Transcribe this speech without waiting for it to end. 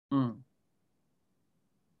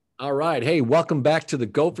All right. Hey, welcome back to the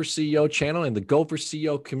Go for CEO channel and the Go for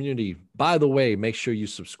CEO community. By the way, make sure you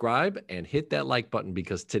subscribe and hit that like button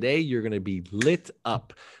because today you're going to be lit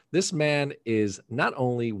up. This man is not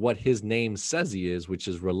only what his name says he is, which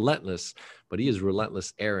is relentless, but he is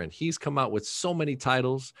Relentless Aaron. He's come out with so many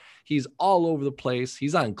titles. He's all over the place.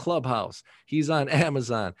 He's on Clubhouse. He's on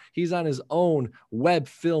Amazon. He's on his own web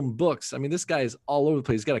film books. I mean, this guy is all over the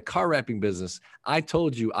place. He's got a car wrapping business. I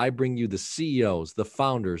told you I bring you the CEOs, the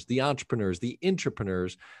founders, the entrepreneurs, the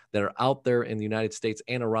intrapreneurs that are out there in the United States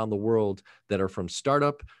and around the world that are from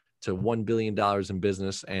startup to $1 billion in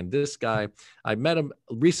business. And this guy, I met him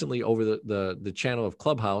recently over the channel of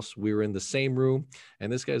Clubhouse. We were in the same room,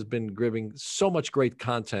 and this guy's been giving so much great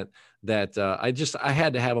content that I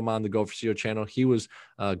had to have him on the Go for CEO channel. He was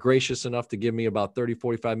gracious enough to give me about 30,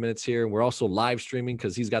 45 minutes here. And we're also live streaming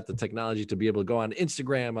because he's got the technology to be able to go on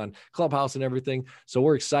Instagram, on Clubhouse and everything. So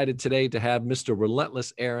we're excited today to have Mr.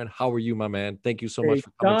 Relentless Aaron. How are you, my man? Thank you so much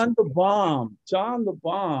for coming. John the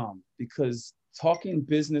Bomb, because talking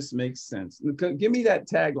business makes sense. Give me that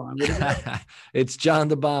tagline. It's John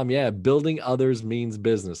the Bomb. Yeah. Building others means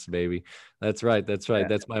business, baby. That's right. That's right. Yeah.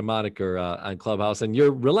 That's my moniker on Clubhouse. And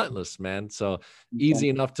you're relentless, man. So easy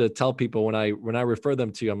enough to tell people when I refer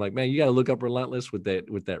them to you, I'm like, man, you got to look up Relentless with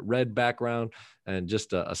that red background and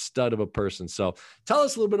just a stud of a person. So tell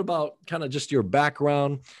us a little bit about kind of just your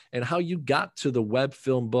background and how you got to the web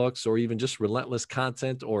film books or even just relentless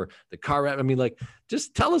content or the car wrap. I mean, like,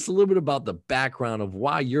 just tell us a little bit about the background of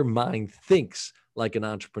why your mind thinks like an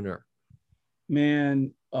entrepreneur.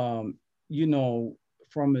 Man,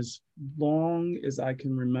 from as long as I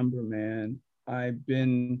can remember, man, I've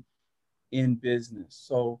been in business.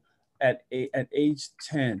 So at age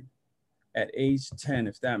 10,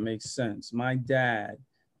 if that makes sense, my dad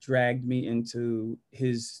dragged me into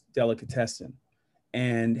his delicatessen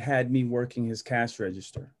and had me working his cash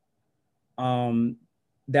register.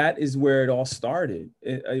 That is where it all started.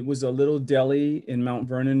 It was a little deli in Mount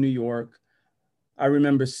Vernon, New York. I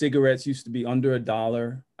remember cigarettes used to be under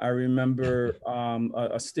 $1. I remember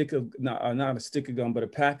a stick of, not a stick of gum, but a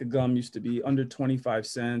pack of gum used to be under 25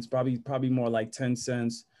 cents, probably more like 10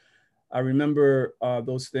 cents. I remember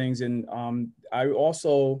those things. And I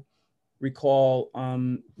also recall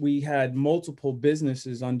we had multiple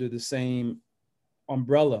businesses under the same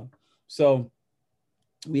umbrella. So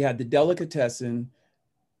we had the delicatessen,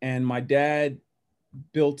 and my dad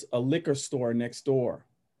built a liquor store next door.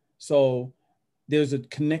 So there's a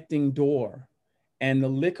connecting door, and the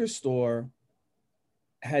liquor store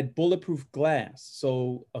had bulletproof glass.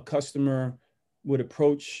 So a customer would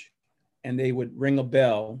approach and they would ring a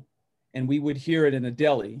bell and we would hear it in a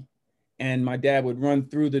deli. And my dad would run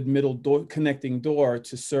through the middle door, connecting door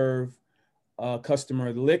to serve a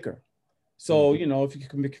customer the liquor. So, if you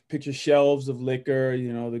can picture shelves of liquor,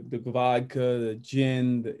 the vodka, the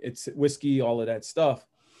gin, it's whiskey, all of that stuff.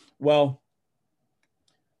 Well,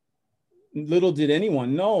 little did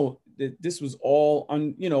anyone know that this was all,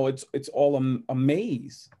 it's all a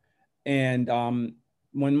maze. And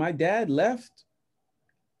when my dad left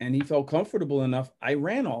and he felt comfortable enough, I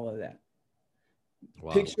ran all of that.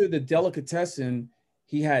 Wow. Picture the delicatessen.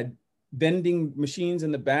 He had vending machines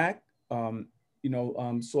in the back,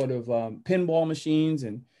 pinball machines,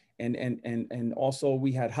 and also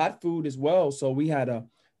we had hot food as well. So we had a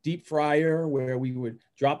deep fryer where we would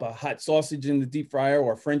drop a hot sausage in the deep fryer,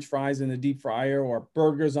 or French fries in the deep fryer, or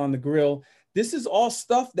burgers on the grill. This is all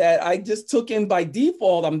stuff that I just took in by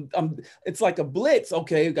default. It's like a blitz.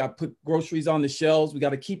 Okay, we got to put groceries on the shelves. We got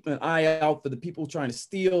to keep an eye out for the people trying to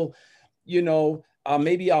steal.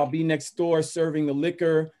 Maybe I'll be next door serving the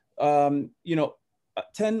liquor. 10,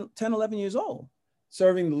 11 years old,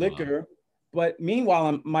 serving the liquor. Wow. But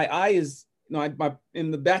meanwhile, my eye is, in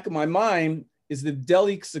the back of my mind is the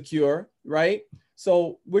deli secure, right?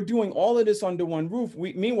 So we're doing all of this under one roof.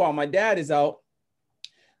 Meanwhile, my dad is out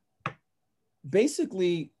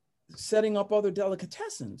basically setting up other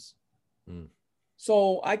delicatessens.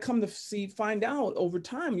 So I come to find out over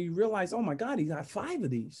time, you realize, oh my God, he got 5 of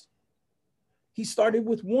these. He started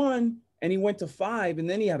with 1 and he went to 5, and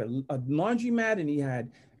then he had a laundromat, and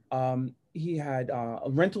he had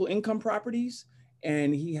rental income properties,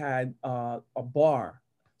 and he had a bar.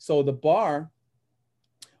 So the bar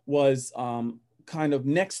was kind of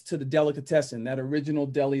next to the delicatessen, that original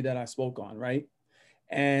deli that I spoke on, right?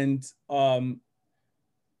 And the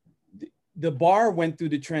bar went through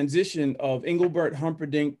the transition of Engelbert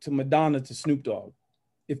Humperdinck to Madonna to Snoop Dogg,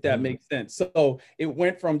 if that makes sense. So it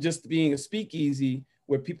went from just being a speakeasy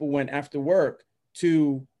where people went after work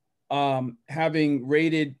to having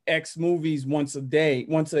rated X movies once a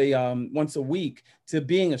week, to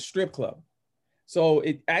being a strip club. So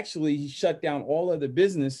it actually shut down all of the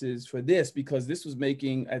businesses for this, because this was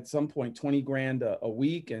making at some point 20 grand a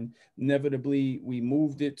week. And inevitably we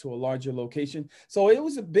moved it to a larger location. So it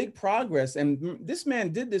was a big progress. And this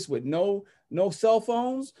man did this with no cell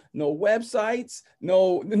phones, no websites,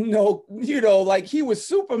 no, like he was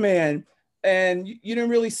Superman. And you didn't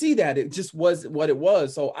really see that. It just was what it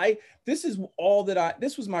was. So this is all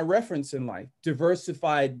this was my reference in life: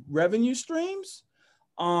 diversified revenue streams,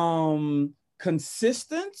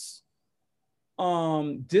 consistence,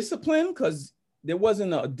 discipline, because there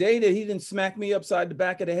wasn't a day that he didn't smack me upside the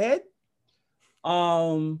back of the head,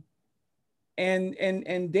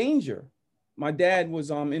 and danger. My dad was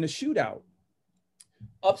in a shootout.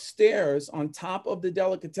 Upstairs on top of the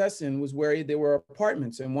delicatessen was where there were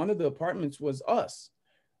apartments, and one of the apartments was us.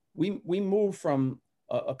 We moved from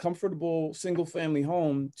a comfortable single family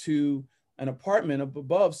home to an apartment up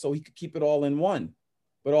above so he could keep it all in one.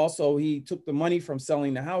 But also he took the money from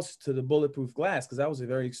selling the house to the bulletproof glass, because that was a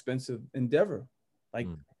very expensive endeavor. I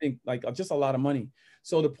think like just a lot of money.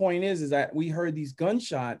 So the point is that we heard these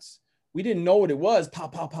gunshots. We didn't know what it was, pow,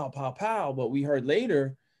 pow, pow, pow, pow. But we heard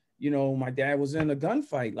later, my dad was in a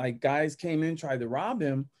gunfight. Like guys came in, tried to rob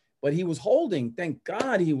him, but he was holding. Thank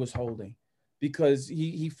God he was holding, because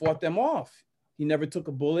he fought them off. He never took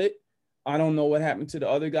a bullet. I don't know what happened to the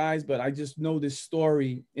other guys, but I just know this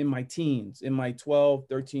story in my teens, in my 12,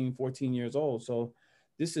 13, 14 years old. So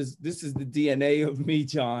this is the DNA of me,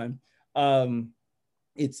 John.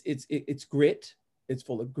 It's grit. It's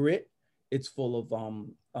full of grit. It's full of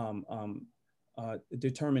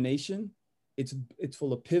determination. It's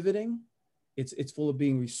full of pivoting. It's full of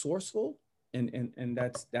being resourceful. And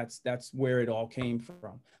that's where it all came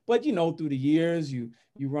from. But through the years, you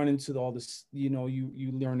run into all this.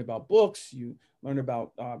 You learn about books. You learn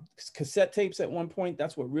about cassette tapes. At one point,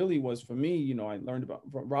 that's what really was for me. I learned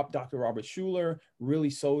about Dr. Robert Schuller. Really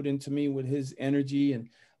sewed into me with his energy, and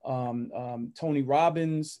Tony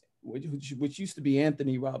Robbins, which used to be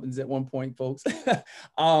Anthony Robbins at one point, folks.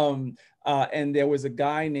 And there was a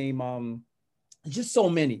guy named just so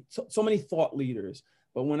many thought leaders.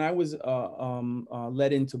 But when I was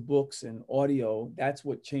led into books and audio, that's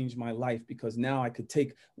what changed my life, because now I could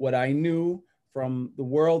take what I knew from the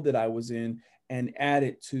world that I was in and add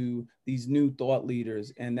it to these new thought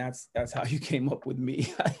leaders. And that's how you came up with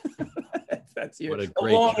me. That's your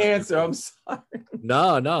long answer. I'm sorry.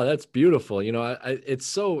 No, that's beautiful. It's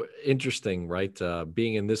so interesting, right?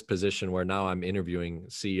 Being in this position where now I'm interviewing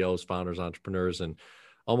CEOs, founders, entrepreneurs, and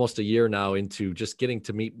almost a year now into just getting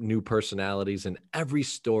to meet new personalities, and every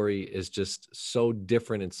story is just so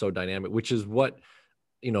different and so dynamic, which is what,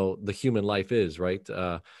 the human life is, right?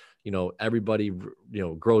 Everybody,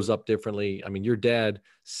 grows up differently. I mean, your dad,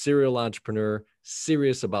 serial entrepreneur,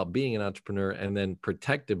 serious about being an entrepreneur, and then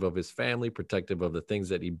protective of his family, protective of the things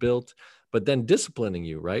that he built, but then disciplining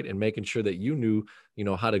you, right? And making sure that you knew,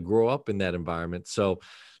 how to grow up in that environment. So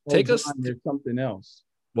there's something else.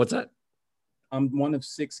 What's that? I'm one of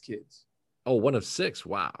 6 kids. Oh, one of 6.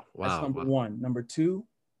 Wow. That's number one. Number 2,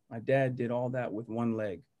 my dad did all that with one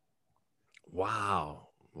leg. Wow.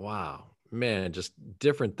 Man, just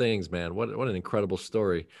different things, man. What an incredible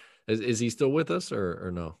story. Is he still with us or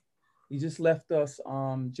no? He just left us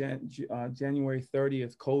January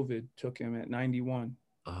 30th. COVID took him at 91.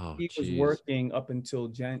 Oh, he was working up until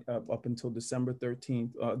December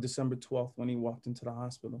 13th, December 12th, when he walked into the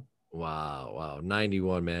hospital. Wow.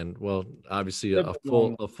 91, man. Well, obviously a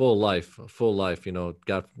full life,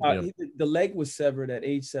 the leg was severed at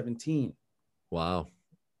age 17. Wow.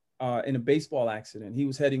 In a baseball accident. He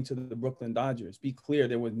was heading to the Brooklyn Dodgers. Be clear,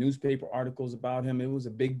 there were newspaper articles about him. It was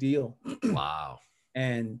a big deal. Wow.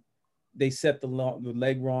 And they set the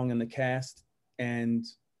leg wrong in the cast, and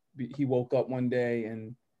he woke up one day,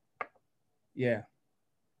 and yeah.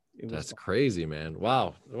 That's crazy, man.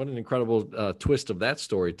 Wow. What an incredible twist of that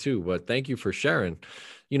story too. But thank you for sharing.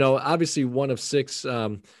 Obviously one of 6,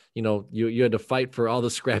 you had to fight for all the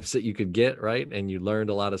scraps that you could get, right? And you learned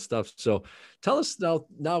a lot of stuff. So tell us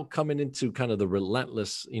now coming into kind of the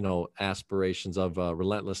relentless, aspirations of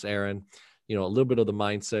Relentless Aaron, a little bit of the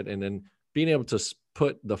mindset, and then being able to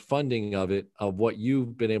put the funding of what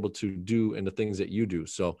you've been able to do and the things that you do.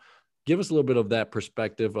 So give us a little bit of that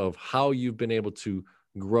perspective of how you've been able to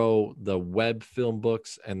grow the web film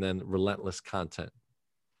books and then Relentless content.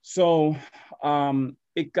 So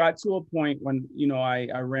it got to a point when,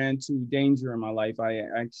 I ran to danger in my life. I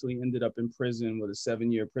actually ended up in prison with a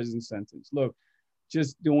 7-year prison sentence. Look,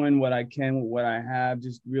 just doing what I can with what I have,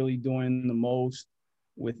 just really doing the most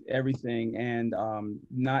with everything, and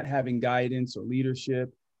not having guidance or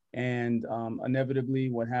leadership. And inevitably,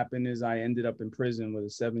 what happened is I ended up in prison with a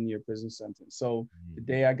 7-year prison sentence. So the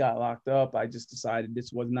day I got locked up, I just decided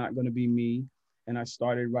this was not going to be me. And I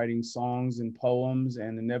started writing songs and poems,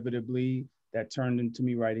 and inevitably that turned into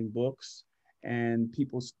me writing books. And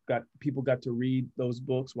people got to read those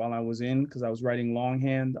books while I was in, because I was writing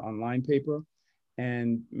longhand on line paper.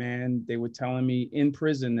 And man, they were telling me in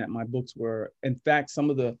prison that my books were, in fact, some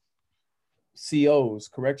of the COs,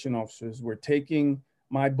 correction officers, were taking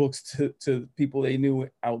my books to people they knew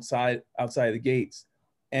outside the gates,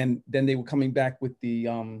 and then they were coming back with the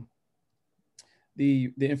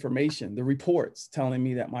information, the reports, telling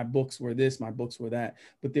me that my books were this, my books were that.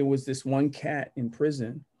 But there was this one cat in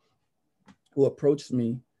prison who approached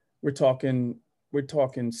me. We're talking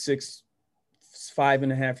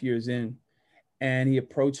 5.5 years in, and he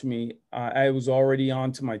approached me. I was already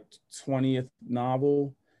on to my 20th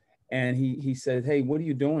novel. And he said, "Hey, what are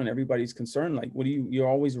you doing? Everybody's concerned. Like, what are you're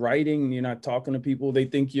always writing and you're not talking to people. They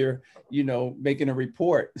think you're, making a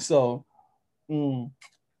report." So,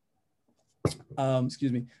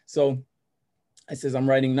 excuse me. So I says, "I'm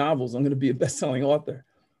writing novels. I'm going to be a best-selling author."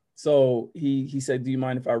 So he said, "Do you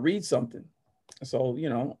mind if I read something?" So,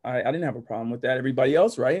 I didn't have a problem with that. Everybody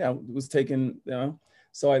else, right? I was taking.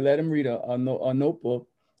 So I let him read a notebook.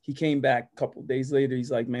 He came back a couple of days later. He's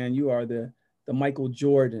like, "Man, you are the Michael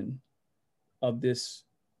Jordan of this.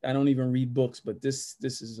 I don't even read books, but this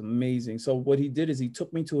is amazing." So what he did is he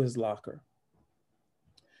took me to his locker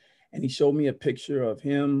and he showed me a picture of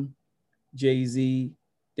him, Jay-Z,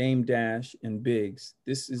 Dame Dash, and Biggs.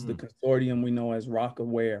 This is the consortium we know as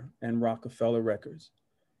Rockaware and Rockefeller Records.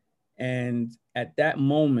 And at that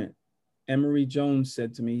moment, Emory Jones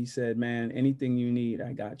said to me, he said, "Man, anything you need,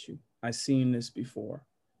 I got you. I've seen this before."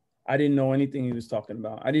 I didn't know anything he was talking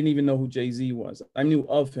about. I didn't even know who Jay-Z was. I knew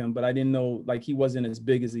of him, but I didn't know, like, he wasn't as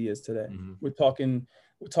big as he is today. We're talking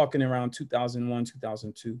around 2001,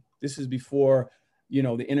 2002. This is before,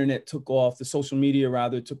 the internet took off, the social media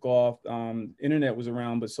rather took off. Internet was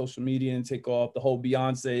around, but social media didn't take off. The whole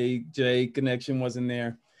Beyonce Jay connection wasn't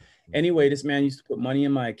there. Anyway, this man used to put money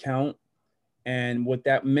in my account. And what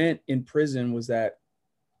that meant in prison was that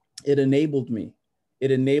it enabled me. It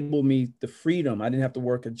enabled me the freedom. I didn't have to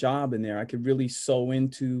work a job in there. I could really sew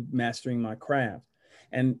into mastering my craft.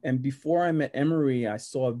 And before I met Emory, I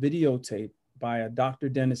saw a videotape by a Dr.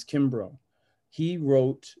 Dennis Kimbrough. He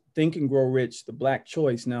wrote Think and Grow Rich, The Black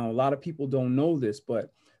Choice. Now, a lot of people don't know this,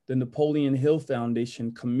 but the Napoleon Hill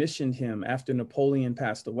Foundation commissioned him after Napoleon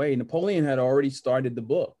passed away. Napoleon had already started the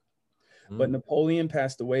book, but Napoleon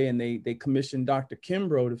passed away, and they commissioned Dr.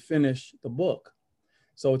 Kimbrough to finish the book.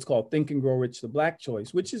 So it's called Think and Grow Rich, The Black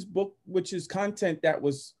Choice, which is content that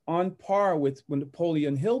was on par with what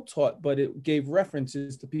Napoleon Hill taught, but it gave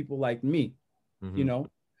references to people like me,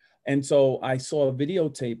 And so I saw a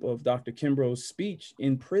videotape of Dr. Kimbrough's speech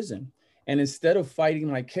in prison. And instead of fighting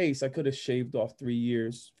my case, I could have shaved off 3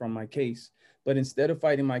 years from my case. But instead of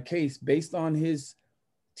fighting my case, based on his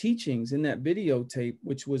teachings in that videotape,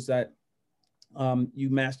 which was that you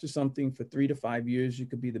master something for 3 to 5 years, you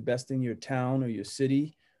could be the best in your town or your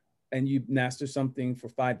city. And you master something for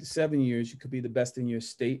 5 to 7 years, you could be the best in your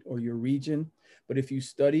state or your region. But if you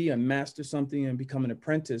study and master something and become an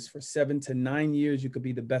apprentice for 7 to 9 years, you could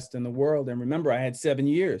be the best in the world. And remember, I had 7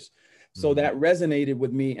 years. So that resonated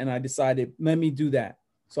with me, and I decided, let me do that.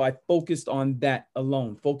 So I focused on that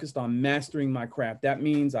alone, focused on mastering my craft. That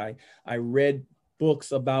means I read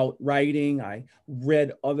books about writing. I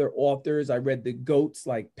read other authors. I read the GOATs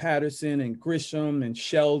like Patterson and Grisham and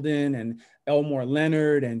Sheldon and Elmore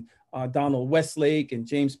Leonard and Donald Westlake and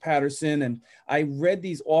James Patterson. And I read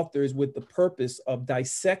these authors with the purpose of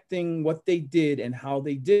dissecting what they did and how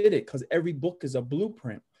they did it, because every book is a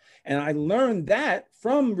blueprint. And I learned that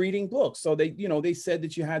from reading books. So they said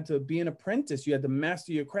that you had to be an apprentice, you had to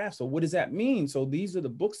master your craft. So what does that mean? So these are the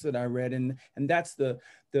books that I read, and that's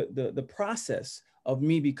the process of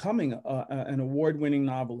me becoming an award-winning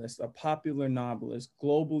novelist, a popular novelist,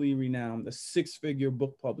 globally renowned, a 6-figure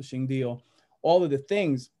book publishing deal, all of the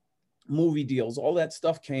things, movie deals, all that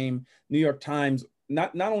stuff came. New York Times,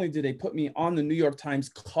 not only did they put me on the New York Times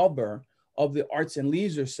cover of the arts and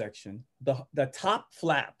leisure section, the top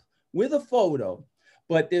flap with a photo,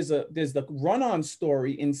 but there's the run-on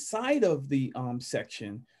story inside of the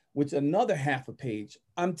section, which another half a page.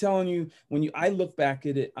 I'm telling you, I look back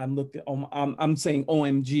at it, I'm saying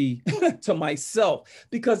OMG to myself,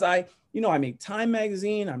 because I made Time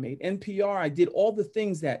Magazine, I made NPR, I did all the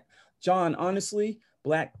things that, John, honestly,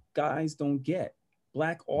 Black guys don't get,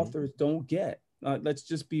 Black authors don't get. Let's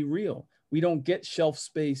just be real. We don't get shelf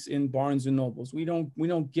space in Barnes and Nobles. We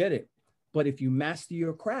don't get it. But if you master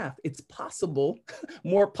your craft, it's possible,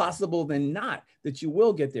 more possible than not, that you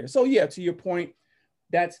will get there. So yeah, to your point,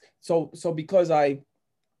 that's so because I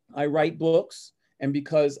write books, and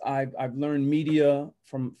because I've learned media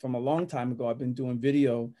from a long time ago. I've been doing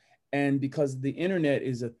video, and because the internet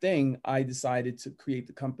is a thing, I decided to create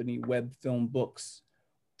the company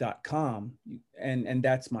webfilmbooks.com, and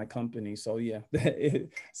that's my company. So yeah,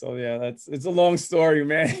 so yeah, it's a long story,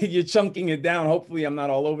 man. You're chunking it down. Hopefully I'm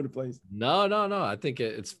not all over the place. No, no, no. I think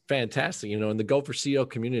it's fantastic. You know, in the Go for CEO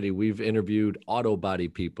community, we've interviewed auto body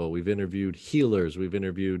people, we've interviewed healers, we've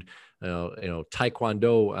interviewed,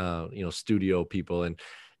 Taekwondo, studio people, and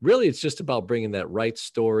really, it's just about bringing that right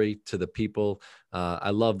story to the people. I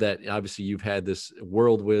love that. Obviously, you've had this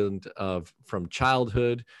whirlwind of from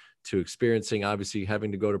childhood to experiencing, obviously,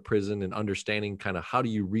 having to go to prison and understanding kind of how do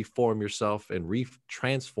you reform yourself and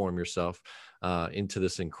transform yourself into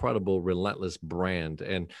this incredible, relentless brand.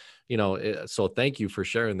 And so thank you for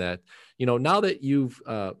sharing that. Now that you've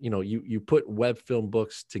you put web film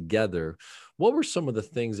books together, what were some of the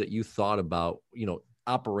things that you thought about,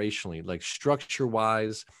 operationally, like structure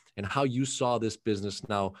wise, and how you saw this business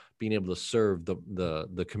now being able to serve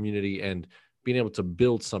the community and being able to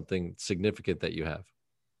build something significant that you have?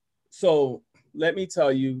 So let me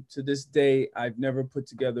tell you, to this day, I've never put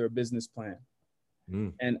together a business plan.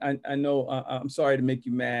 Mm. And I know I'm sorry to make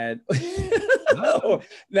you mad. No.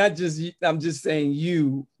 Not just, I'm just saying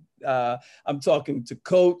you. I'm talking to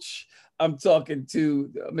Coach. I'm talking to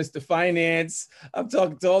Mr. Finance. I'm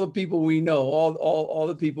talking to all the people we know, all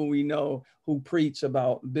the people we know who preach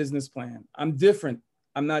about business plan. I'm different.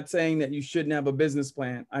 I'm not saying that you shouldn't have a business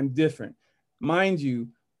plan. I'm different. Mind you,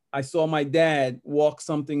 I saw my dad walk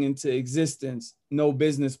something into existence, no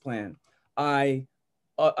business plan. I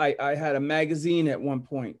had a magazine at one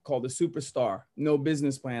point called The Superstar, no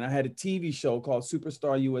business plan. I had a TV show called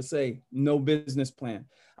Superstar USA, no business plan.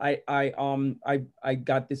 I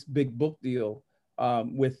got this big book deal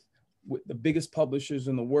with the biggest publishers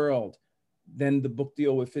in the world, then the book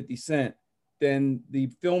deal with 50 Cent, then the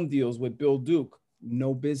film deals with Bill Duke,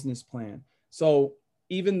 no business plan. So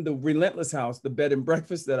even the Relentless House, the bed and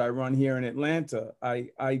breakfast that I run here in Atlanta,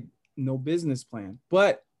 I no business plan.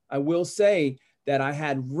 But I will say that I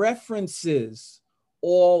had references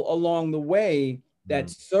all along the way that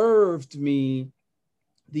served me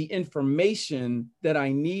the information that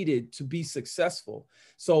I needed to be successful.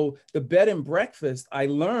 So the bed and breakfast, I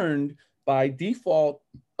learned by default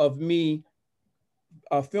of me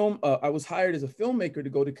I was hired as a filmmaker to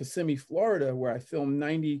go to Kissimmee, Florida, where I filmed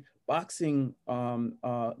 90 boxing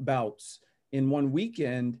bouts in one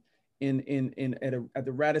weekend at the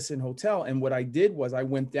Radisson Hotel. And what I did was I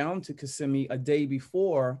went down to Kissimmee a day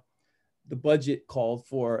before the budget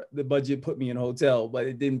put me in a hotel, but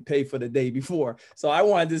it didn't pay for the day before. So I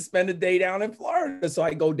wanted to spend a day down in Florida. So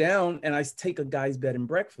I go down and I take a guy's bed and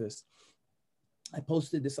breakfast. I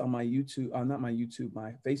posted this on my YouTube,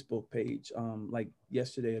 my Facebook page, like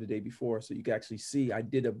yesterday or the day before. So you can actually see I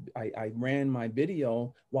ran my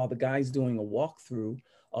video while the guy's doing a walkthrough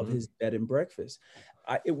of his bed and breakfast.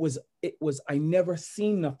 I never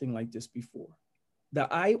seen nothing like this before. That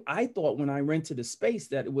I thought when I rented a space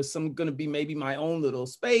that it was going to be maybe my own little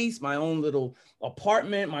space, my own little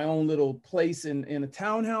apartment, my own little place in a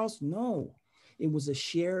townhouse. No, it was a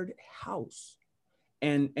shared house.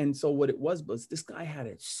 And so what it was this guy had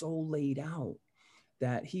it so laid out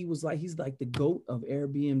that he's like the GOAT of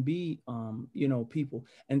Airbnb, people.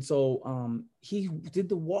 And so he did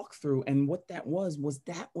the walkthrough, and what that was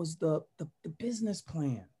the business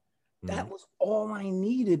plan. That was all I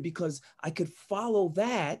needed, because I could follow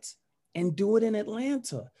that and do it in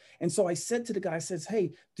Atlanta. And so I said to the guy, I says,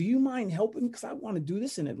 hey, do you mind helping? Because I want to do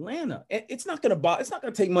this in Atlanta. It's not going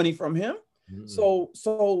to take money from him.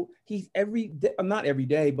 So he not every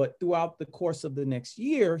day, but throughout the course of the next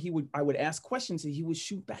year, I would ask questions and he would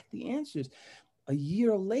shoot back the answers. A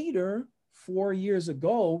year later, 4 years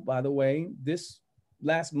ago, by the way, this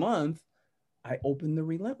last month, I opened the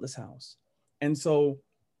Relentless House. And so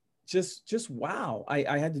just wow,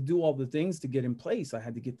 I had to do all the things to get in place. I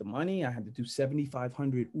had to get the money. I had to do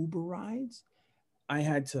 7,500 Uber rides. I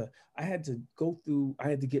had to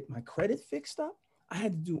get my credit fixed up. I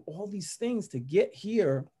had to do all these things to get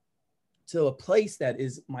here to a place that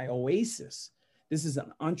is my oasis. This is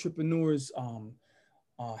an entrepreneur's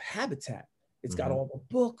habitat. It's got all the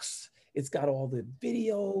books. It's got all the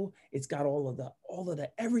video. It's got all of the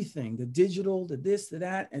everything, the digital, the this, the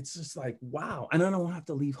that. It's just like, wow. And I don't have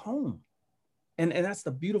to leave home. And that's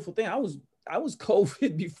the beautiful thing. I was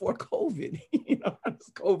COVID before COVID.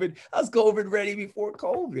 I was COVID ready before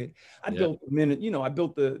COVID. I built I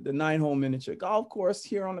built the 9-hole miniature golf course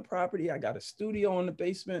here on the property. I got a studio in the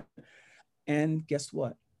basement. And guess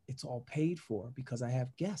what? It's all paid for because I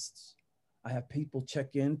have guests. I have people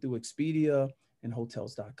check in through Expedia and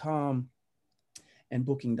hotels.com and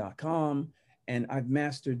booking.com. And I've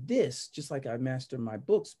mastered this, just like I've mastered my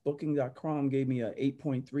books. Booking.com gave me a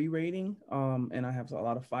 8.3 rating. And I have a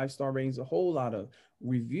lot of 5-star ratings, a whole lot of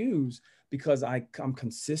reviews because I'm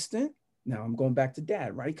consistent. Now I'm going back to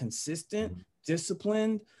dad, right? Consistent,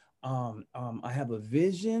 disciplined. I have a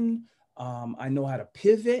vision. I know how to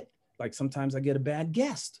pivot. Like sometimes I get a bad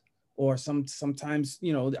guest or sometimes,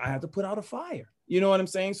 I have to put out a fire. You know what I'm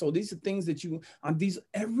saying? So these are things that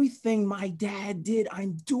everything my dad did,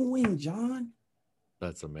 I'm doing, John.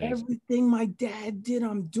 That's amazing. Everything my dad did,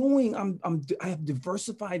 I'm doing. I have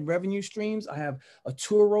diversified revenue streams. I have a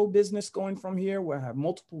Turo business going from here where I have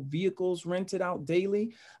multiple vehicles rented out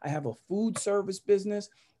daily. I have a food service business.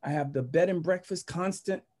 I have the bed and breakfast,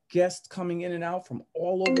 constant guests coming in and out from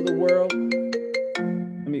all over the world.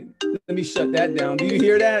 Let me shut that down. Do you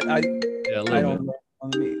hear that? I don't know.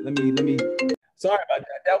 Let me. Sorry about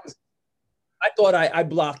that. I thought I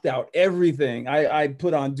blocked out everything. I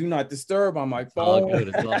put on do not disturb on my phone. All good.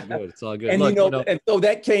 It's all good. It's all good. And and so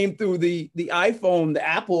that came through the iPhone, the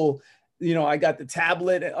Apple. I got the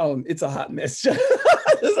tablet. It's a hot mess.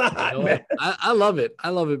 It's a hot mess. I love it. I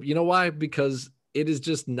love it. You know why? Because it is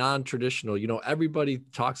just non-traditional. Everybody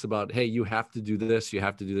talks about, hey, you have to do this, you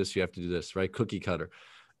have to do this, you have to do this, right? Cookie cutter.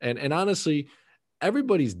 And honestly,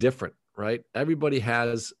 everybody's different, right? Everybody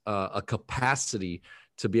has a capacity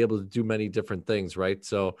to be able to do many different things, right?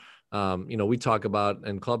 So, we talk about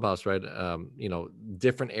in Clubhouse, right?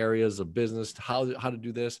 Different areas of business, how to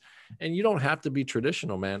do this. And you don't have to be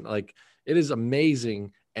traditional, man. Like, it is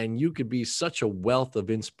amazing. And you could be such a wealth of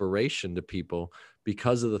inspiration to people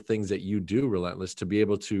because of the things that you do, Relentless, to be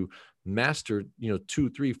able to master, 2,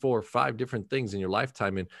 3, 4, 5 different things in your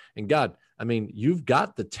lifetime. And God, you've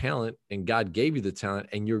got the talent and God gave you the talent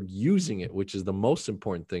and you're using it, which is the most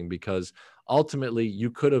important thing, because ultimately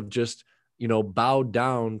you could have just, bowed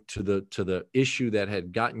down to the issue that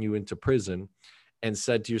had gotten you into prison and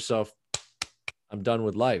said to yourself, I'm done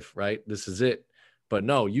with life, right? This is it. But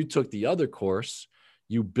no, you took the other course,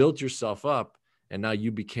 you built yourself up, and now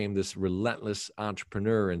you became this relentless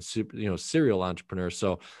entrepreneur and serial entrepreneur.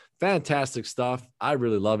 So fantastic stuff. I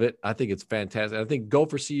really love it. I think it's fantastic. I think Go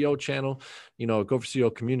for CEO channel, Go for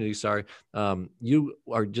CEO community, sorry. You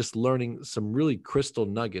are just learning some really crystal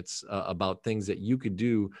nuggets about things that you could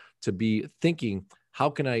do to be thinking, how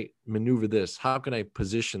can I maneuver this? How can I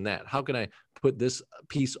position that? How can I put this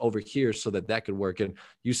piece over here so that could work? And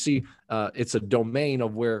you see, it's a domain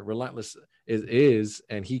of where Relentless is,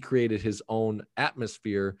 and he created his own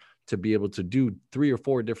atmosphere to be able to do 3 or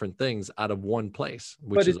 4 different things out of one place.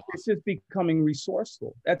 But it's just becoming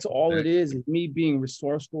resourceful. That's all it is me being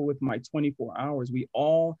resourceful with my 24 hours. We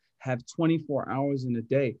all have 24 hours in a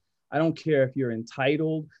day. I don't care if you're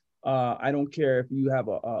entitled. I don't care if you have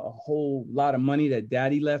a whole lot of money that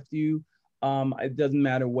daddy left you. It doesn't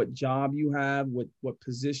matter what job you have, what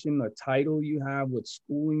position or title you have, what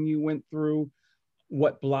schooling you went through,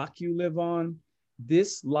 what block you live on.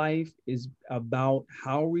 This life is about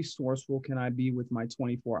how resourceful can I be with my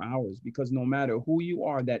 24 hours? Because no matter who you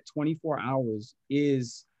are, that 24 hours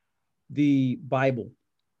is the Bible.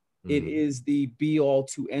 It is the be all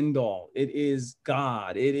to end all. It is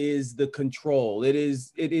God. It is the control. It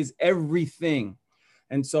is everything.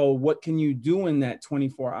 And so what can you do in that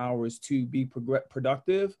 24 hours to be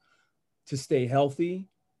productive, to stay healthy,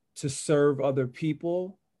 to serve other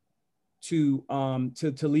people, to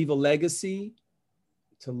leave a legacy,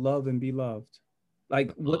 to love and be loved?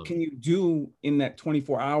 Like, what can you do in that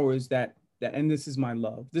 24 hours that, and this is my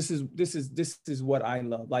love. This is what I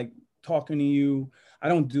love. Like talking to you. I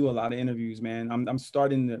don't do a lot of interviews, man. I'm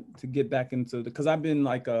starting to get back into because I've been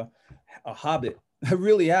like a hobbit. I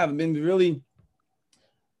really have. I've been really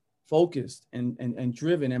focused and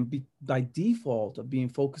driven, and by default of being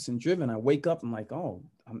focused and driven, I wake up, I'm like, oh,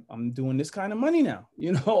 I'm doing this kind of money now,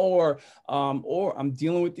 or I'm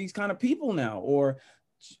dealing with these kind of people now, or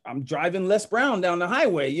I'm driving Les Brown down the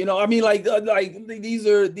highway, like these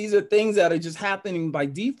are things that are just happening by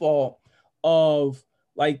default of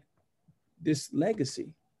like this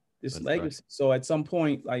legacy. Right. So at some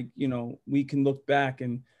point, like, we can look back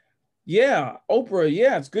and yeah, Oprah,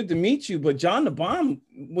 yeah, it's good to meet you, but John the Bomb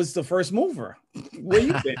was the first mover. Where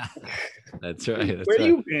you been? That's right. Where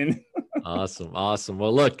you been? Awesome.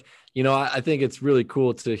 Well, look, You know, I think it's really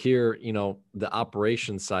cool to hear, you know, the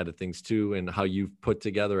operations side of things too, and how you've put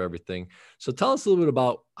together everything. So tell us a little bit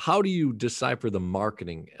about how do you decipher the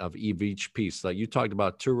marketing of each piece? Like you talked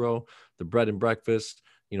about Turo, the bread and breakfast,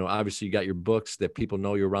 you know, obviously you got your books that people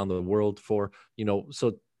know you around the world for, you know,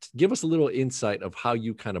 so give us a little insight of how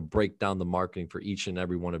you kind of break down the marketing for each and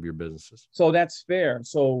every one of your businesses. So that's fair.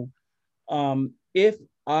 So if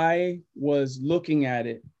I was looking at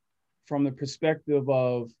it from the perspective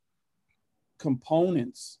of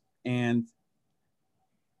components and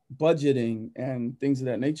budgeting and things of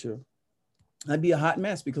that nature, I'd be a hot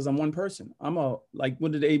mess because I'm one person. I'm a, like,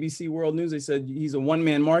 what did the ABC World News, they said he's a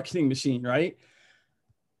one-man marketing machine, right?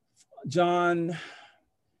 John,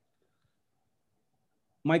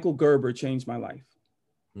 Michael Gerber changed my life.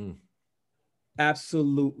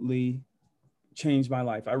 Absolutely changed my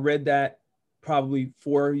life. I read that probably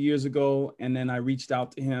 4 years ago, and then I reached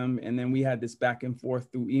out to him, and then we had this back and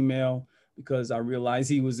forth through email because I realized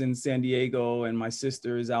he was in San Diego and my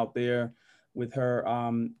sister is out there with her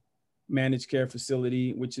managed care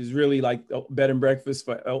facility, which is really like a bed and breakfast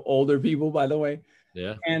for older people, by the way.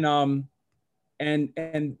 Yeah.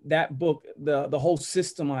 And that book, the whole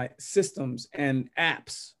systems and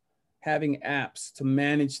apps, having apps to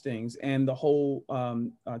manage things, and the whole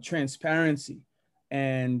transparency,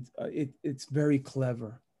 and it's very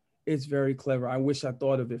clever. It's very clever. I wish I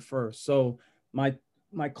thought of it first. So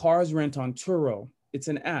my cars rent on Turo. It's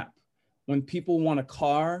an app. When people want a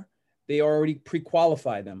car, they already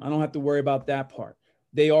pre-qualify them. I don't have to worry about that part.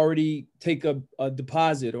 They already take a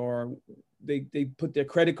deposit, or they put their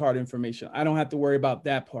credit card information. I don't have to worry about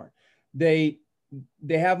that part. They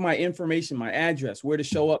have my information, my address, where to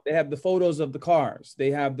show up. They have the photos of the cars.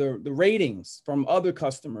 They have the ratings from other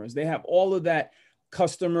customers. They have all of that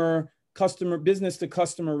customer business to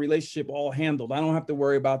customer relationship all handled. I don't have to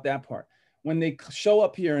worry about that part. When they show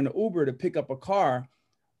up here in an Uber to pick up a car,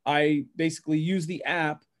 I basically use the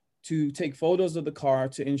app to take photos of the car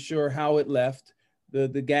to ensure how it left, the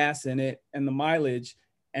gas in it and the mileage,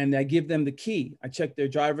 and I give them the key. I check their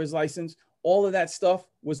driver's license. All of that stuff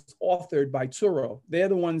was authored by Turo. They're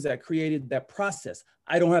the ones that created that process.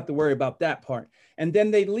 I don't have to worry about that part. And then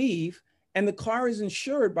they leave and the car is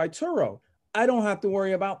insured by Turo. I don't have to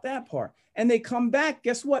worry about that part. And they come back,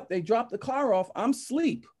 guess what? They drop the car off, I'm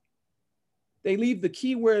asleep. They leave the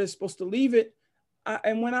key where they're supposed to leave it.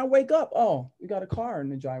 And when I wake up, oh, we got a car in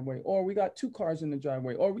the driveway, or we got 2 cars in the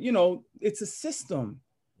driveway, or, you know, it's a system.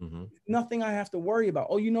 Mm-hmm. Nothing I have to worry about.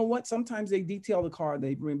 Oh, you know what? Sometimes they detail the car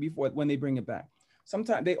they bring when they bring it back.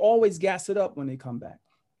 Sometimes they always gas it up when they come back.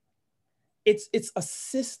 It's a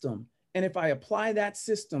system. And if I apply that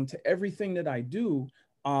system to everything that I do,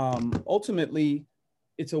 ultimately,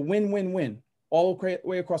 it's a win-win-win all the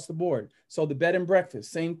way across the board. So the bed and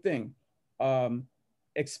breakfast, same thing.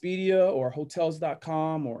 Expedia or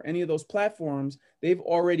hotels.com or any of those platforms, they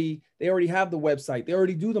already have the website. They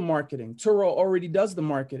already do the marketing. Turo already does the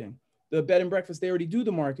marketing. The bed and breakfast, they already do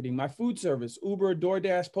the marketing. My food service, Uber,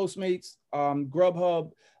 DoorDash, Postmates,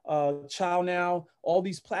 Grubhub, Chow Now, all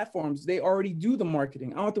these platforms, they already do the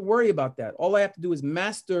marketing. I don't have to worry about that. All I have to do is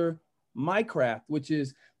master my craft, which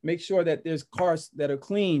is make sure that there's cars that are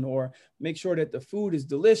clean, or make sure that the food is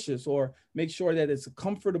delicious, or make sure that it's a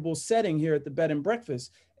comfortable setting here at the bed and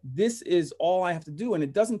breakfast. This is all I have to do. And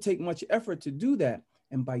it doesn't take much effort to do that.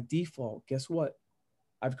 And by default, guess what?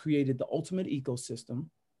 I've created the ultimate ecosystem.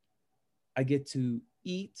 I get to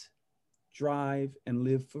eat, drive, and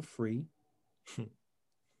live for free.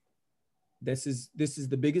 This is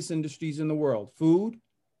the biggest industries in the world: food,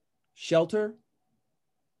 shelter,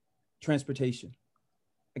 transportation.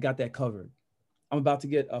 I got that covered. I'm about to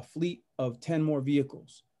get a fleet of 10 more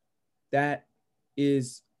vehicles. That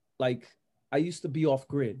is like, I used to be off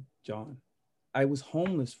grid, John. I was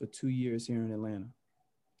homeless for 2 years here in Atlanta.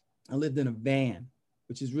 I lived in a van,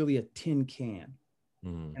 which is really a tin can.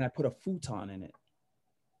 And I put a futon in it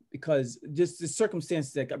because just the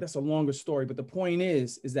circumstances, that's a longer story. But the point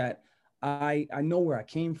is that I know where I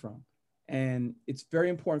came from. And it's very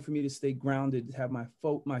important for me to stay grounded, to have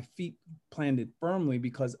my feet planted firmly,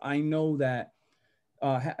 because I know that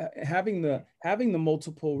having the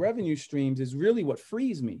multiple revenue streams is really what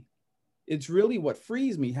frees me. It's really what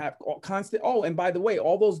frees me. Have constant. Oh, and by the way,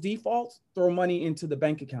 all those defaults throw money into the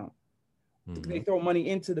bank account. They throw money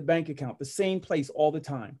into the bank account, the same place all the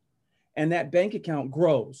time. And that bank account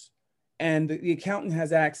grows, and the accountant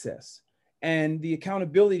has access, and the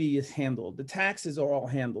accountability is handled. The taxes are all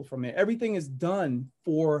handled from there. Everything is done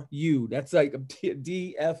for you. That's like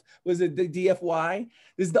a was it the DFY?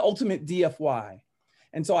 This is the ultimate DFY.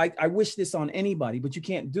 And so I wish this on anybody, but you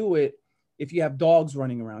can't do it if you have dogs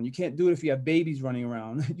running around. You can't do it if you have babies running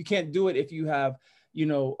around. You can't do it if you have,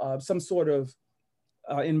 some sort of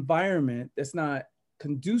environment that's not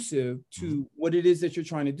conducive to what it is that you're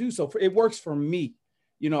trying to do. So it works for me.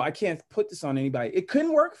 I can't put this on anybody. It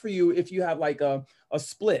couldn't work for you if you have like a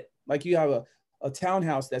split, like you have a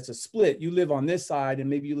townhouse that's a split. You live on this side and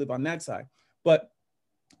maybe you live on that side. But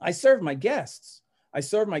I serve my guests.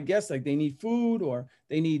 Like they need food, or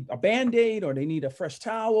they need a Band-Aid, or they need a fresh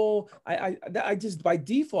towel. I just, by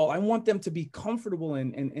default, I want them to be comfortable,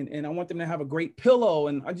 and I want them to have a great pillow.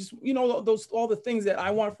 And I just, all the things that I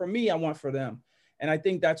want for me, I want for them. And I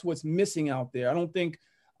think that's what's missing out there. I don't think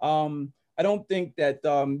that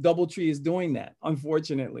DoubleTree is doing that,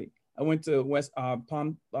 unfortunately. I went to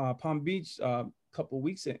Palm Beach a couple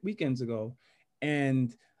weekends ago,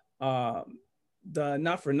 and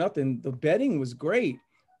not for nothing, the bedding was great,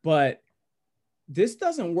 but this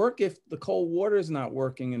doesn't work if the cold water is not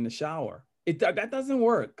working in the shower. That doesn't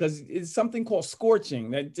work, because it's something called scorching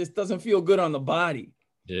that just doesn't feel good on the body.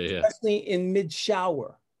 Yeah. Especially in mid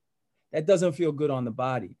shower, that doesn't feel good on the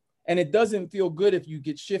body. And it doesn't feel good if you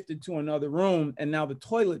get shifted to another room and now the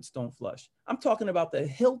toilets don't flush. I'm talking about the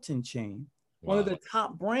Hilton chain, one of the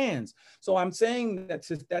top brands. So I'm saying that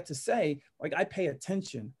to say, like, I pay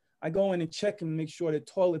attention. I go in and check and make sure that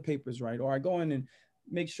toilet paper is right, or I go in and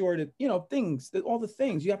make sure that, all the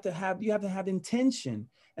things you have to have intention.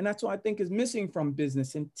 And that's what I think is missing from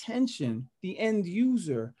business: intention, the end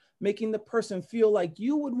user, making the person feel like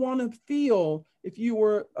you would want to feel if you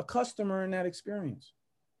were a customer in that experience.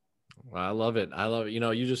 Well, I love it.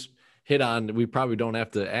 You just hit on, we probably don't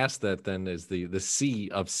have to ask that then, is the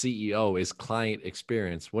C of CEO is client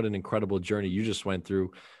experience. What an incredible journey you just went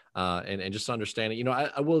through. And just understanding,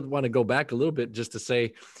 I will want to go back a little bit just to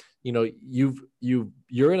say,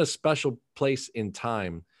 you're in a special place in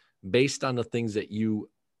time based on the things that you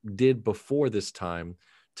did before this time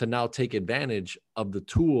to now take advantage of the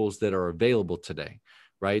tools that are available today.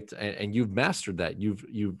 Right. And you've mastered that.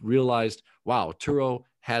 You've realized, wow, Turo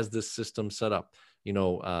has this system set up.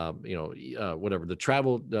 Whatever the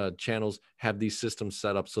travel channels have these systems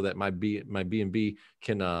set up so that my B&B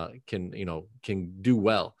can do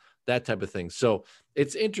well, that type of thing. So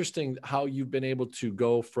it's interesting how you've been able to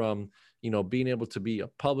go from, being able to be a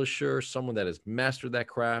publisher, someone that has mastered that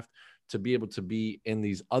craft, to be able to be in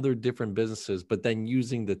these other different businesses, but then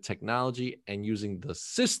using the technology and using the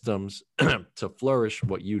systems to flourish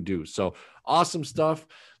what you do. So awesome stuff.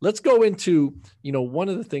 Let's go into, one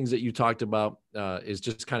of the things that you talked about is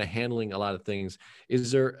just kind of handling a lot of things.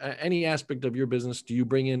 Is there any aspect of your business, do you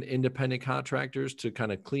bring in independent contractors to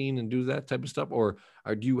kind of clean and do that type of stuff? Or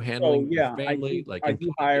are you handling your family? I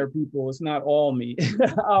do hire people. It's not all me.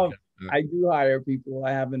 I do hire people.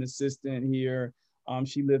 I have an assistant here.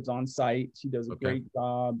 She lives on site. She does a great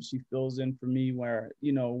job. She fills in for me where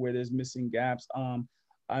there's missing gaps. I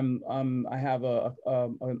have a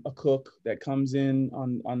cook that comes in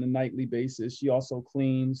on a nightly basis. She also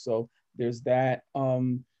cleans. So there's that.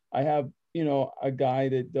 I have, a guy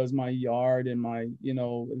that does my yard and my,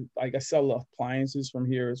 like I sell appliances from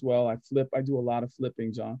here as well. I do a lot of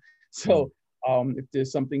flipping, John. So if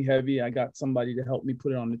there's something heavy, I got somebody to help me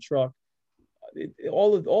put it on the truck.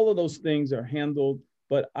 All of those things are handled,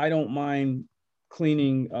 but I don't mind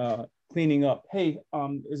cleaning up. Hey,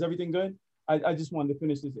 is everything good? I just wanted to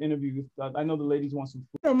finish this interview. I know the ladies want some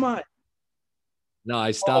food. Never mind. No,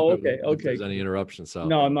 I stopped if there's any interruption. So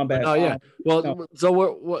no, my bad. Oh yeah. Well, no. So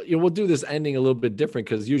we'll do this ending a little bit different,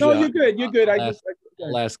 because usually you're good. You're good.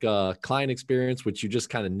 I'll ask client experience, which you just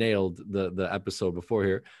kind of nailed the episode before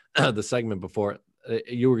here, the segment before.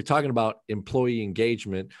 You were talking about employee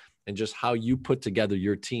engagement and just how you put together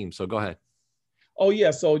your team. So go ahead. Oh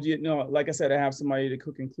yeah. So, like I said, I have somebody to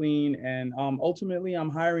cook and clean, and ultimately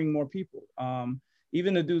I'm hiring more people.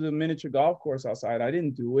 Even to do the miniature golf course outside, I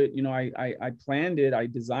didn't do it. I planned it, I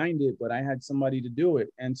designed it, but I had somebody to do it.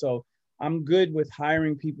 And so I'm good with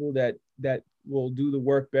hiring people that will do the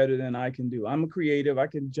work better than I can do. I'm a creative. I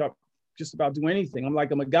can just about do anything. I'm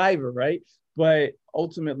like a MacGyver, right? But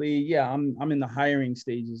ultimately, yeah, I'm in the hiring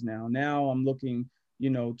stages now. Now I'm looking,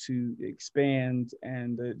 to expand,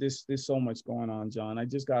 and there's so much going on, John. I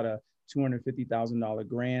just got a $250,000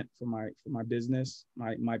 grant for my business,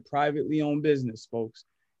 my privately owned business, folks.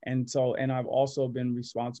 And I've also been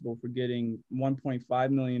responsible for getting $1.5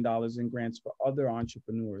 million in grants for other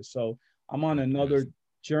entrepreneurs. So I'm on another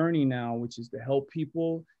journey now, which is to help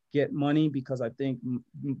people get money, because I think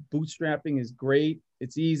bootstrapping is great.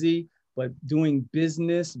 It's easy, but doing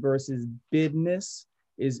business versus business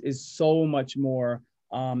is so much more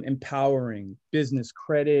empowering. Business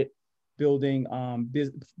credit, building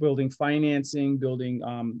building financing, building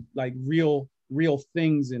like real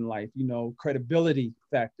things in life, you know, credibility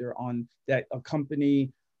factor on that. A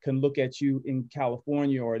company can look at you in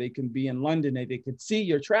California, or they can be in London, and they could see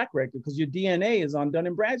your track record because your DNA is on Dun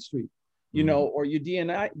and Bradstreet, you know, or your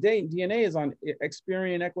DNA is on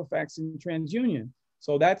Experian, Equifax, and TransUnion.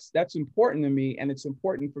 So that's important to me, and it's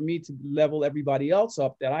important for me to level everybody else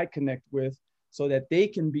up that I connect with, so that they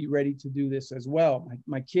can be ready to do this as well,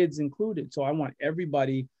 my kids included. So I want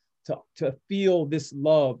everybody to feel this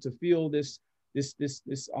love, to feel this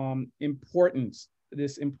importance,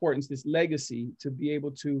 this legacy, to be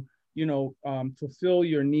able to, you know, fulfill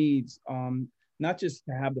your needs, not just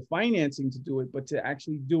to have the financing to do it, but to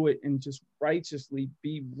actually do it and just righteously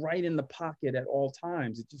be right in the pocket at all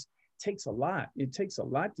times. It just takes a lot. It takes a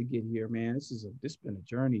lot to get here, man. This has been a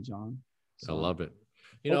journey, John. I So love it.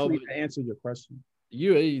 You hopefully know, I answered your question.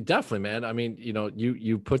 you definitely, man. I mean, you know,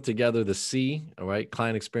 you put together the C, all right,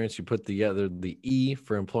 client experience. You put together the E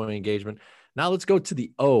for employee engagement. Now let's go to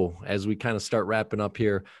the O as we kind of start wrapping up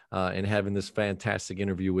here and having this fantastic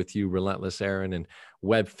interview with you, Relentless Aaron, and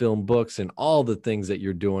Web Film Books and all the things that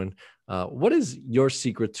you're doing. What is your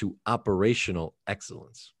secret to operational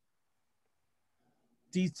excellence?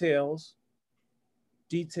 Details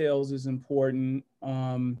is important.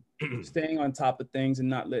 Staying on top of things and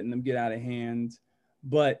not letting them get out of hand,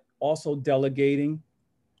 but also delegating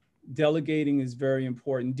is very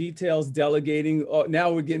important. Details, delegating. Oh,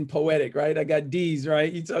 now we're getting poetic, right? I got D's,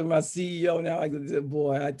 right? You talking about CEO now?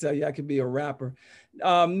 Boy, I tell you, I could be a rapper.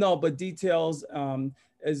 No, but details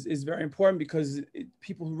is very important, because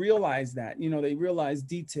people realize that, you know, they realize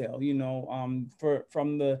detail, you know,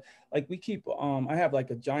 from the, like we keep, I have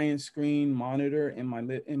like a giant screen monitor in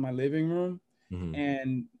my living room,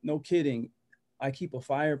 and no kidding, I keep a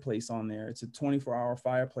fireplace on there. It's a 24-hour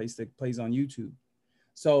fireplace that plays on YouTube.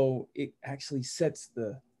 So it actually sets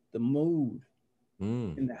the mood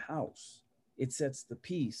in the house. It sets the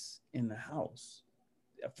peace in the house.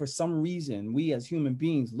 For some reason, we as human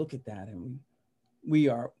beings look at that and we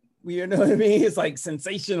you know what I mean? It's like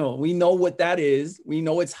sensational. We know what that is. We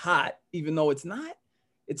know it's hot, even though it's not.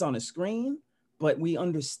 It's on a screen, but we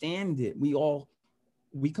understand it.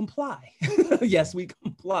 We comply. Yes, we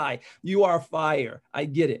comply. You are fire. I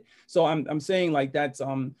get it. So I'm saying, like, that's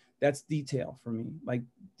detail for me. Like,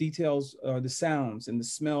 details are the sounds and the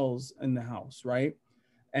smells in the house, right?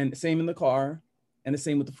 And same in the car, and the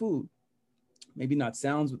same with the food. Maybe not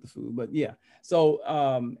sounds with the food, but yeah. So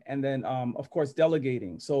and then of course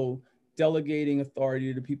delegating. So delegating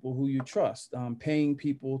authority to people who you trust, paying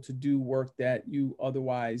people to do work that you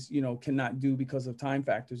otherwise, you know, cannot do because of time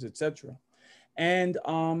factors, etc. And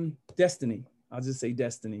destiny. I'll just say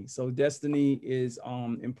destiny. So destiny is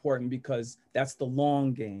important, because that's the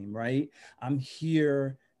long game, right? I'm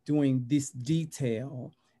here doing this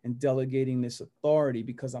detail and delegating this authority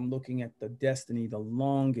because I'm looking at the destiny, the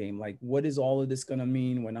long game. Like, what is all of this going to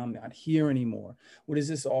mean when I'm not here anymore? What is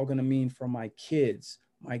this all going to mean for my kids,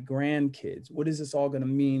 my grandkids? What is this all going to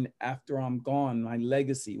mean after I'm gone? My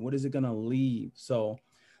legacy, what is it going to leave? So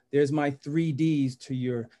there's my 3Ds to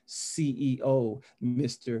your CEO,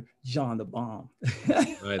 Mr. John the Bomb.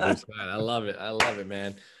 Right, I love it. I love it,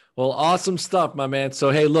 man. Well, awesome stuff, my man. So,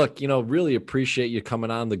 hey, look, you know, really appreciate you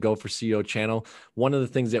coming on the Go for CEO channel. One of the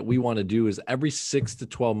things that we want to do is every 6 to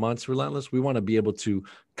 12 months, Relentless, we want to be able to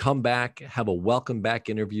come back, have a welcome back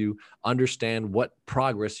interview, understand what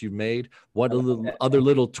progress you've made, what other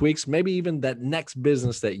little tweaks, maybe even that next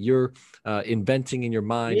business that you're inventing in your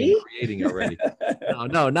mind and creating already.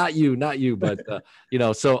 No, not you, but you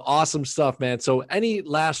know, so awesome stuff, man. So any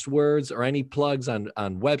last words or any plugs on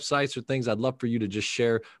websites or things I'd love for you to just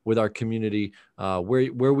share with our community,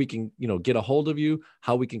 where we can, you know, get a hold of you,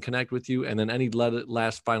 how we can connect with you, and then any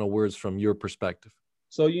last final words from your perspective.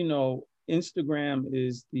 So, you know, Instagram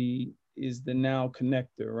is the now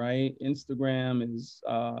connector, right? Instagram is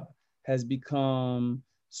has become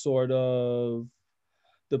sort of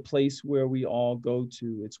the place where we all go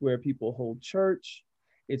to. It's where people hold church.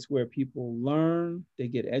 It's where people learn, they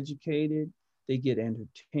get educated, they get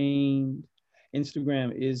entertained.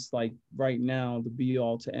 Instagram is, like, right now the be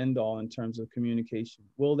all to end all in terms of communication.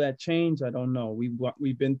 Will that change? I don't know.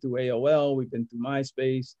 We've been through AOL, we've been through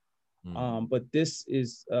MySpace, but this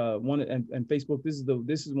is and Facebook.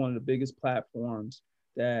 This is one of the biggest platforms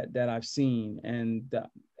that I've seen, and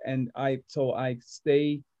I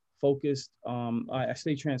stay focused. I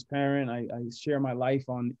stay transparent. I share my life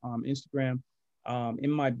on Instagram. In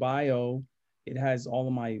my bio, it has all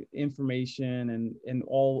of my information and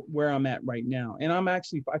all where I'm at right now. And I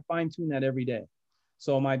fine tune that every day.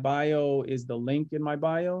 So my bio is the link in my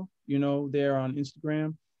bio, you know, there on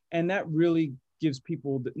Instagram. And that really gives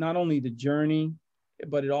people not only the journey,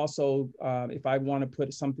 but it also, if I want to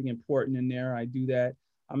put something important in there, I do that.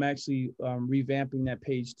 I'm actually revamping that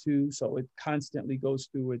page too, so it constantly goes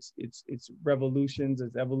through its revolutions,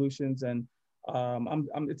 its evolutions, and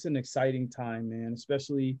it's an exciting time, man.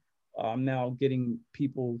 Especially now getting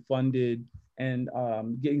people funded and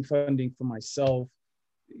getting funding for myself.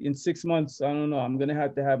 In 6 months, I don't know. I'm gonna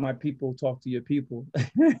have to have my people talk to your people.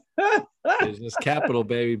 Business capital,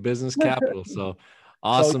 baby, business capital. So So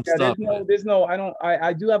awesome yeah, stuff, man.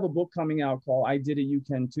 I do have a book coming out called I Did It, You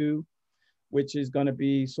Can Too, which is going to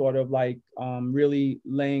be sort of like really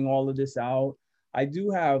laying all of this out. I do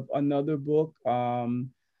have another book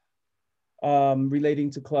relating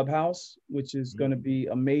to Clubhouse, which is going to be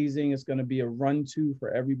amazing. It's going to be a run to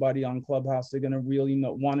for everybody on Clubhouse. They're going to really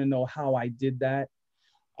want to know how I did that.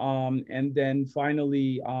 And then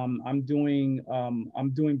finally, I'm doing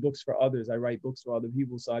books for others. I write books for other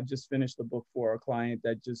people. So I just finished a book for a client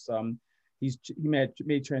that just he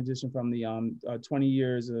made transition from the 20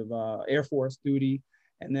 years of Air Force duty,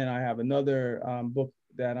 and then I have another book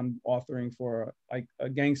that I'm authoring for like a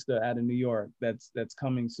gangster out of New York that's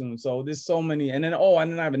coming soon. So there's so many, and then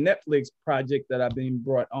I have a Netflix project that I've been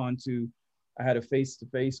brought on to. I had a face to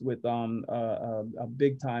face with a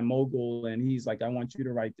big time mogul, and he's like, "I want you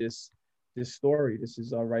to write this story. This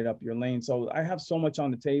is right up your lane." So I have so much on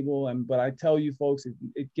the table, but I tell you, folks,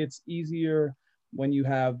 it gets easier when you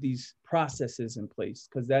have these processes in place,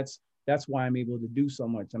 because that's why I'm able to do so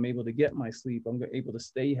much. I'm able to get my sleep. I'm able to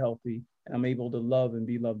stay healthy, and I'm able to love and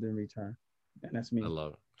be loved in return. And that's me. I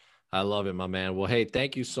love it. I love it, my man. Well, hey,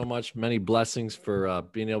 thank you so much. Many blessings for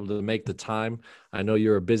being able to make the time. I know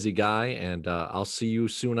you're a busy guy, and I'll see you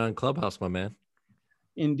soon on Clubhouse, my man.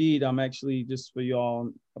 Indeed, I'm actually, just for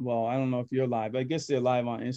y'all. Well, I don't know if you're live. I guess they're live on Instagram.